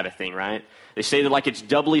Great Sabbath thing, right? They say that, like, it's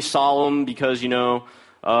doubly solemn because,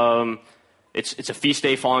 it's a feast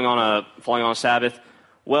day falling on a Sabbath.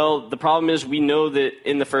 Well, the problem is we know that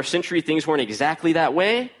in the first century things weren't exactly that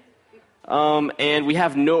way. And we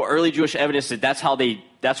have no early Jewish evidence that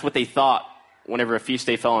that's what they thought whenever a feast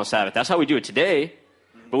day fell on a Sabbath. That's how we do it today,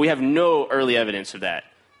 but we have no early evidence of that.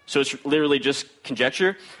 So it's literally just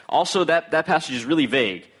conjecture. Also, that passage is really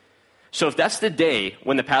vague. So if that's the day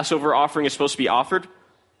when the Passover offering is supposed to be offered,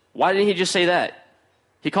 why didn't he just say that?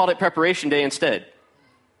 He called it preparation day instead.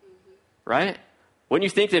 Right? Wouldn't you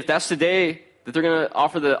think that if that's the day that they're going to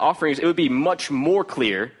offer the offerings, it would be much more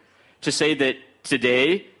clear to say that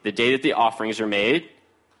today, the day that the offerings are made,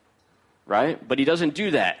 right? But he doesn't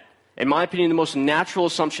do that. In my opinion, the most natural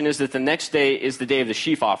assumption is that the next day is the day of the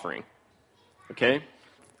sheaf offering. Okay?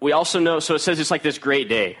 We also know, so it says it's like this great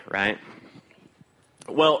day, right?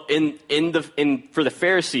 Well, for the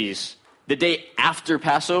Pharisees, the day after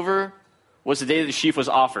Passover was the day that the sheaf was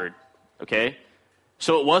offered. Okay?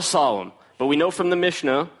 So it was solemn. But we know from the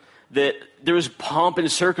Mishnah that there was pomp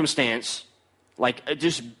and circumstance, like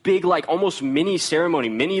just big, like almost mini ceremony,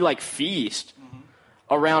 mini like feast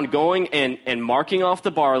around going and marking off the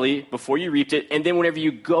barley before you reaped it, and then whenever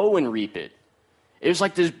you go and reap it. It was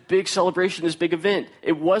like this big celebration, this big event.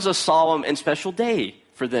 It was a solemn and special day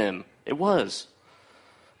for them. It was.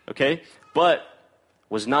 Okay? But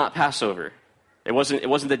was not Passover. It wasn't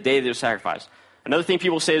the day that it was sacrificed. Another thing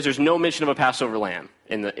people say is there's no mention of a Passover lamb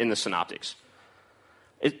in the synoptics.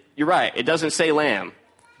 You're right. It doesn't say lamb.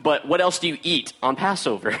 But what else do you eat on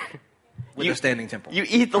Passover? With a standing temple. You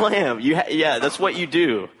eat the lamb. Yeah, that's what you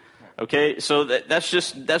do. Okay? So that's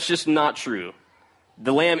just not true.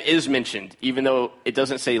 The lamb is mentioned, even though it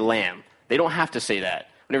doesn't say lamb. They don't have to say that.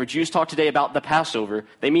 Whenever Jews talk today about the Passover,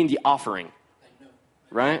 they mean the offering.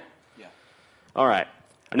 Right? Yeah. All right.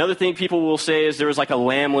 Another thing people will say is there was like a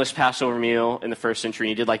lambless Passover meal in the first century.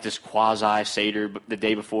 And you did like this quasi-Seder the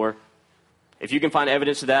day before. If you can find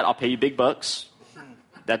evidence of that, I'll pay you big bucks.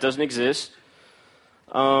 That doesn't exist.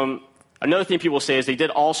 Another thing people say is they did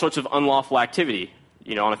all sorts of unlawful activity,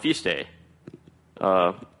 on a feast day.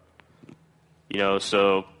 So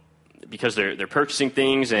because they're purchasing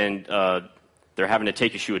things and they're having to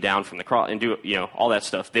take Yeshua down from the cross and do, all that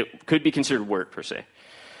stuff. That could be considered work, per se.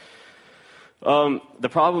 The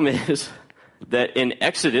problem is that in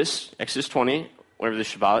Exodus 20, whenever the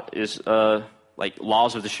Shabbat is, like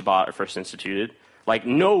laws of the Shabbat are first instituted, like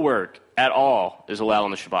no work at all is allowed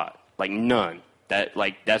on the Shabbat. Like none.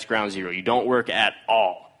 That's ground zero. You don't work at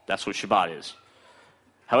all. That's what Shabbat is.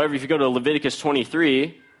 However, if you go to Leviticus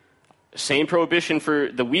 23, same prohibition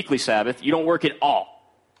for the weekly Sabbath, you don't work at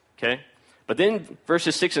all. Okay? But then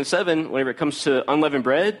verses 6 and 7, whenever it comes to unleavened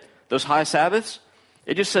bread, those high Sabbaths,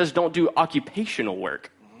 it just says don't do occupational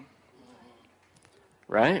work.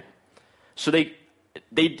 Right? So they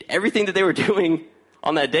everything that they were doing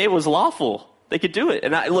on that day was lawful. They could do it.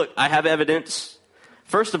 And I have evidence.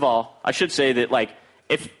 First of all, I should say that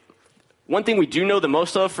if one thing we do know the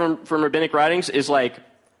most of from rabbinic writings is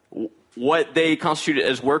what they constituted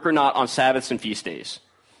as work or not on Sabbaths and feast days.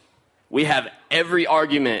 We have every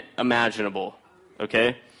argument imaginable.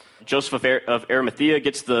 Okay? Joseph of Arimathea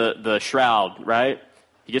gets the shroud, right?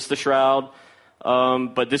 He gets the shroud,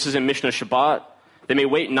 but this is in Mishnah Shabbat. They may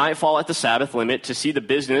wait nightfall at the Sabbath limit to see the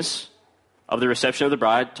business of the reception of the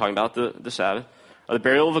bride, talking about the Sabbath, of the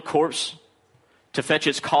burial of a corpse, to fetch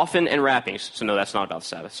its coffin and wrappings. So no, that's not about the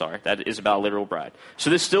Sabbath, sorry. That is about a literal bride. So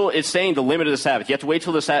this still is saying the limit of the Sabbath. You have to wait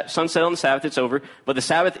till the sunset on the Sabbath, it's over, but the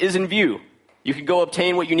Sabbath is in view. You can go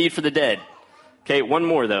obtain what you need for the dead. Okay, one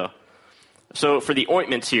more though. So for the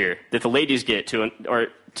ointments here that the ladies get to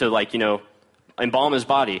embalm his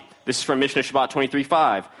body, this is from Mishnah Shabbat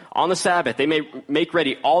 23:5. On the Sabbath, they may make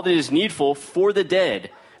ready all that is needful for the dead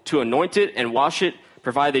to anoint it and wash it,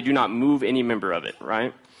 provided they do not move any member of it,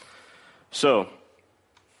 right? So,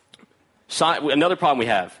 another problem we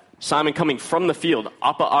have, Simon coming from the field,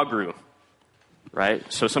 Appa Agru, right?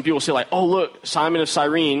 So some people say oh look, Simon of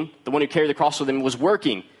Cyrene, the one who carried the cross with him, was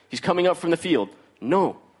working. He's coming up from the field.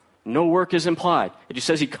 No work is implied. It just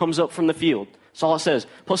says he comes up from the field. That's all it says.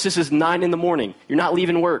 Plus this is 9 in the morning. You're not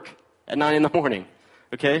leaving work at 9 in the morning,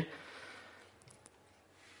 okay?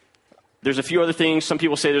 There's a few other things. Some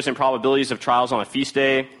people say there's improbabilities of trials on a feast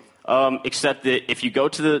day, except that if you go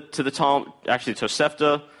to the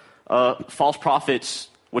Tosefta, false prophets,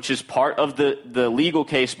 which is part of the legal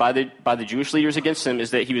case by the Jewish leaders against him,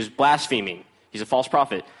 is that he was blaspheming. He's a false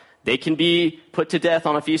prophet. They can be put to death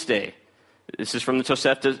on a feast day. This is from the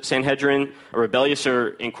Tosefta Sanhedrin: a rebellious or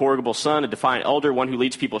incorrigible son, a defiant elder, one who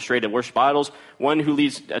leads people astray to worship idols, one who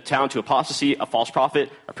leads a town to apostasy, a false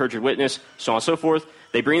prophet, a perjured witness, so on and so forth.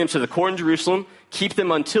 They bring them to the court in Jerusalem, keep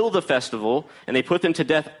them until the festival, and they put them to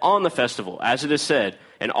death on the festival, as it is said,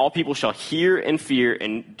 and all people shall hear and fear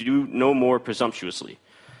and do no more presumptuously.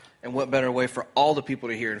 And what better way for all the people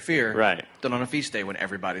to hear and fear Right. than on a feast day when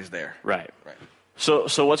everybody's there? Right.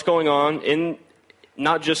 So what's going on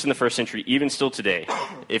not just in the first century, even still today?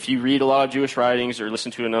 If you read a lot of Jewish writings or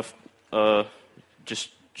listen to enough just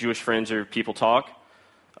Jewish friends or people talk,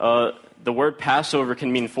 the word Passover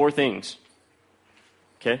can mean four things.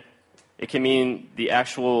 Okay? It can mean the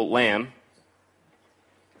actual lamb,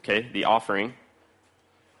 okay, the offering.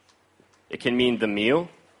 It can mean the meal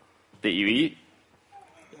that you eat.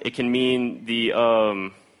 It can mean the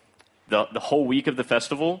whole week of the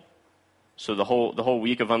festival. So the whole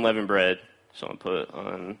week of unleavened bread. So I'm going to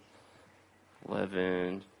put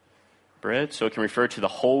unleavened bread. So it can refer to the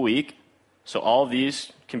whole week. So all of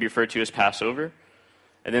these can be referred to as Passover.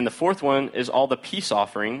 And then the fourth one is all the peace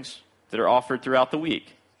offerings that are offered throughout the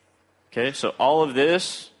week. Okay, so all of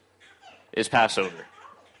this is Passover.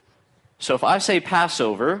 So if I say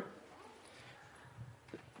Passover,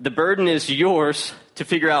 the burden is yours to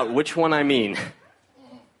figure out which one I mean.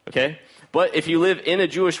 Okay? But if you live in a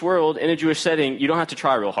Jewish world, in a Jewish setting, you don't have to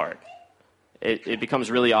try real hard. It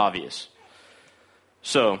becomes really obvious.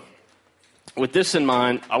 So, with this in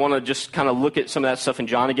mind, I want to just kind of look at some of that stuff in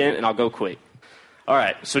John again, and I'll go quick. All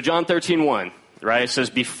right, so John 13:1, right? It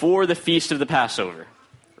says, before the feast of the Passover,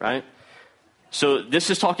 right? So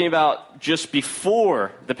this is talking about just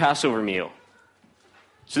before the Passover meal.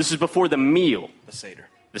 So this is before the meal. The Seder.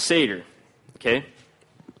 The Seder, okay?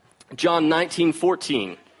 John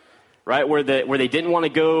 19:14, right, where they didn't want to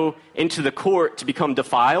go into the court to become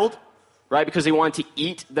defiled, right, because they wanted to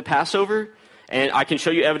eat the Passover. And I can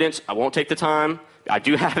show you evidence. I won't take the time. I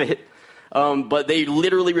do have it. But they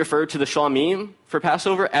literally referred to the Shlomim for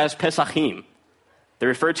Passover as Pesachim. They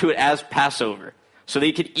referred to it as Passover. So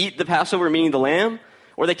they could eat the Passover, meaning the lamb,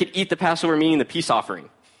 or they could eat the Passover, meaning the peace offering.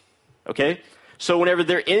 Okay? So whenever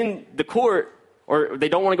they're in the court, or they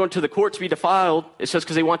don't want to go into the court to be defiled, it says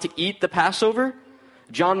because they want to eat the Passover.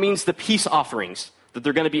 John means the peace offerings that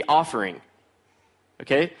they're going to be offering.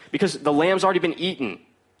 Okay? Because the lamb's already been eaten.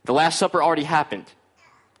 The Last Supper already happened.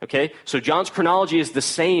 Okay? So John's chronology is the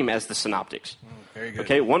same as the Synoptics. Very good.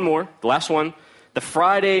 Okay, one more. The last one. The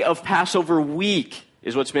Friday of Passover week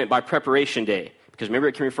is what's meant by preparation day. Because remember,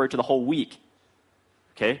 it can refer to the whole week.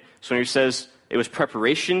 Okay? So when he says it was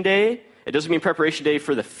preparation day, it doesn't mean preparation day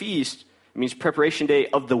for the feast. It means preparation day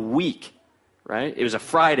of the week. Right? It was a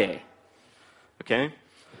Friday. Okay?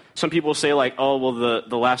 Some people say like, oh, well,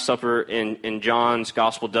 the Last Supper in John's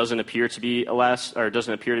Gospel doesn't appear to be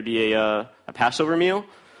a Passover meal.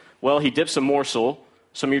 Well, he dips a morsel.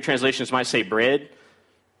 Some of your translations might say bread.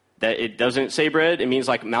 That it doesn't say bread. It means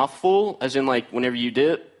like mouthful, as in like whenever you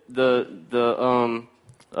dip the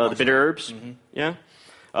bitter herbs. Mm-hmm. Yeah,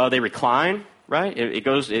 they recline. Right?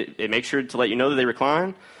 It makes sure to let you know that they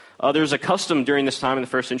recline. There's a custom during this time in the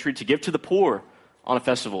first century to give to the poor on a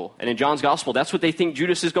festival. And in John's Gospel, that's what they think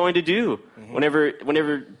Judas is going to do. Mm-hmm.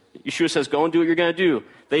 Whenever Yeshua says, go and do what you're going to do,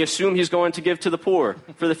 they assume he's going to give to the poor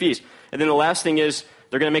for the feast. And then the last thing is,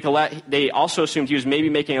 they're going to they also assumed he was maybe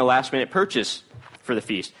making a last-minute purchase for the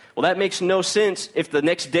feast. Well, that makes no sense if the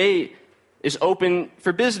next day is open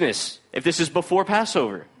for business, if this is before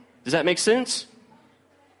Passover. Does that make sense?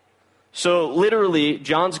 So literally,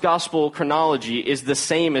 John's Gospel chronology is the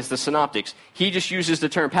same as the Synoptics. He just uses the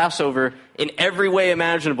term Passover in every way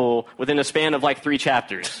imaginable within a span of like 3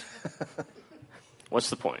 chapters. What's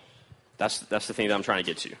the point? That's the thing that I'm trying to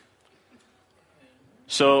get to.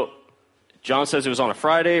 So John says it was on a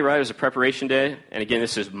Friday, right? It was a preparation day. And again,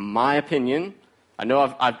 this is my opinion. I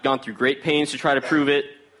know I've gone through great pains to try to prove it,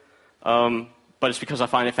 but it's because I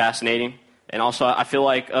find it fascinating. And also, I feel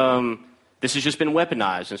like this has just been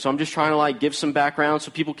weaponized. And so I'm just trying to like give some background so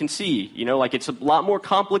people can see, like it's a lot more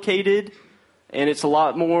complicated and there's a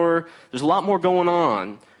lot more going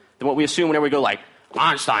on than what we assume whenever we go like,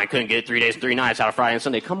 Einstein couldn't get 3 days and 3 nights out of Friday and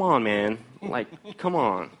Sunday. Come on, man. Like, come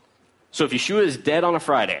on. So if Yeshua is dead on a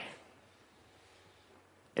Friday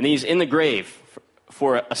and he's in the grave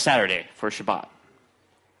for a Saturday, for a Shabbat,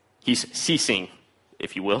 he's ceasing,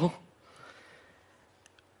 if you will.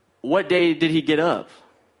 What day did he get up?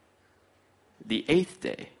 the 8th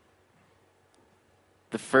day.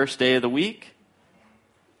 The first day of the week.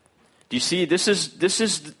 Do you see, this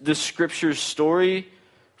is the Scripture's story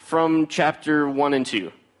from chapter 1 and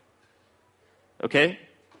 2. Okay?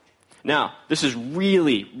 Now, this is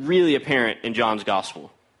really, really apparent in John's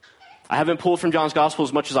Gospel. I haven't pulled from John's Gospel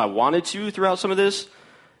as much as I wanted to throughout some of this.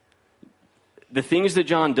 The things that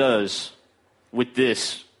John does with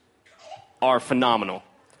this are phenomenal.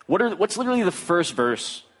 What's literally the first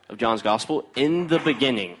verse of John's Gospel? In the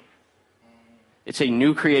beginning. It's a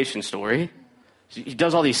new creation story. He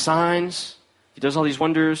does all these signs. He does all these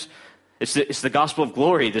wonders. It's the gospel of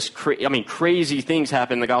glory. Crazy things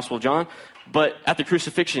happen in the Gospel of John. But at the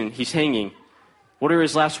crucifixion, he's hanging. What are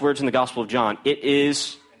his last words in the Gospel of John? It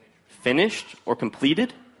is finished or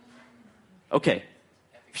completed. Okay.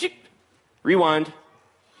 Rewind.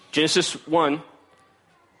 Genesis 1.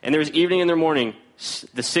 And there was evening and there morning,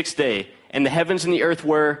 the 6th day. And the heavens and the earth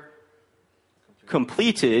were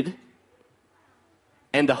completed,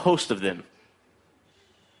 and the host of them.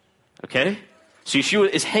 Okay? So Yeshua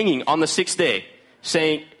is hanging on the 6th day,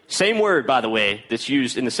 saying, same word, by the way, that's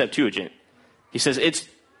used in the Septuagint. He says, it's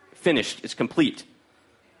finished, it's complete.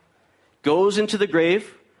 Goes into the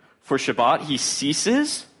grave for Shabbat, he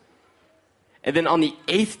ceases, and then on the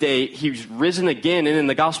 8th day, he's risen again, and in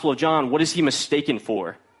the Gospel of John, what is he mistaken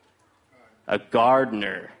for? A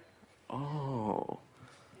gardener. Oh.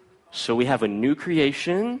 So we have a new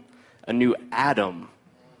creation, a new Adam.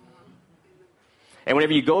 And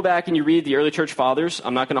whenever you go back and you read the early church fathers,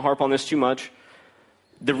 I'm not going to harp on this too much,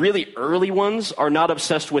 the really early ones are not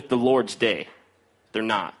obsessed with the Lord's day. They're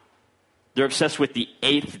not. They're obsessed with the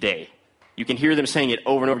 8th day. You can hear them saying it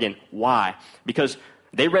over and over again. Why? Because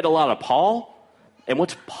they read a lot of Paul, and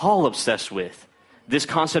what's Paul obsessed with? This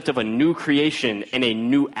concept of a new creation and a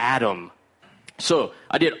new Adam. So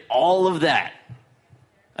I did all of that.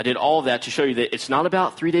 To show you that it's not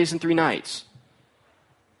about 3 days and 3 nights.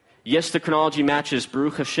 Yes, the chronology matches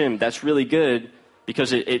Baruch Hashem. That's really good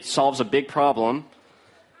because it solves a big problem.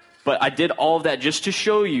 But I did all of that just to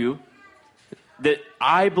show you that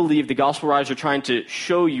I believe the gospel writers are trying to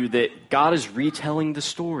show you that God is retelling the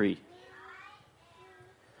story.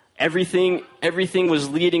 Everything was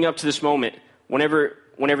leading up to this moment. Whenever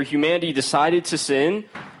humanity decided to sin,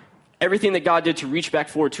 everything that God did to reach back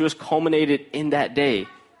forward to us culminated in that day.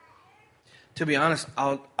 To be honest,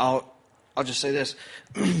 I'll just say this.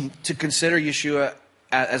 To consider Yeshua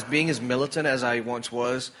as being as militant as I once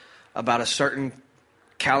was about a certain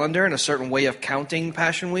calendar and a certain way of counting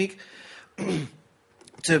Passion Week,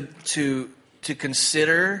 to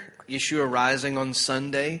consider Yeshua rising on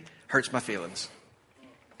Sunday hurts my feelings.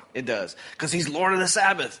 It does. Because he's Lord of the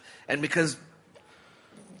Sabbath. And because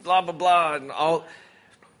blah, blah, blah, and all.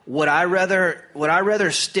 Would I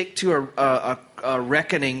rather stick to a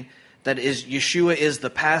reckoning that is Yeshua is the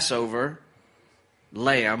Passover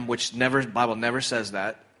lamb, which Bible never says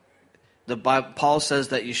that. Paul says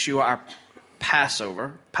that Yeshua our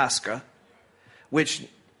Passover, Pascha, which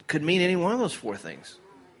could mean any one of those 4 things.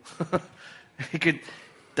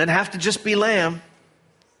 Doesn't have to just be lamb.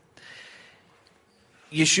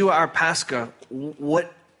 Yeshua our Pascha,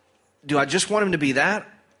 what do I just want him to be that?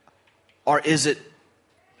 Or is it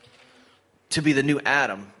to be the new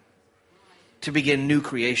Adam, to begin new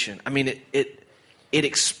creation? I mean, it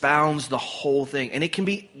expounds the whole thing, and it can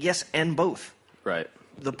be yes and both. Right.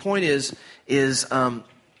 The point is when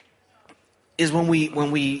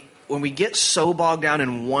we get so bogged down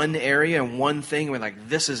in one area and one thing, we're like,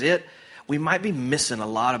 this is it. We might be missing a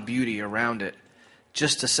lot of beauty around it,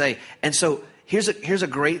 just to say. And so here's a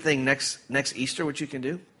great thing next Easter. What you can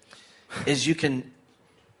do is you can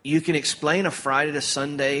explain a Friday to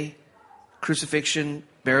Sunday crucifixion,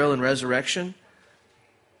 burial, and resurrection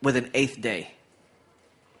with an 8th day.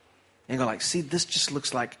 And go like, see, this just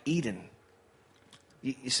looks like Eden.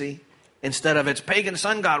 You see? Instead of it's pagan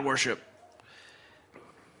sun god worship.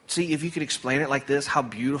 See, if you could explain it like this, how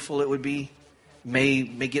beautiful it would be. May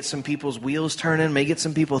get some people's wheels turning, may get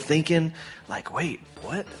some people thinking, like, wait,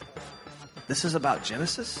 what? This is about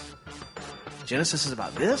Genesis? Genesis is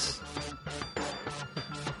about this?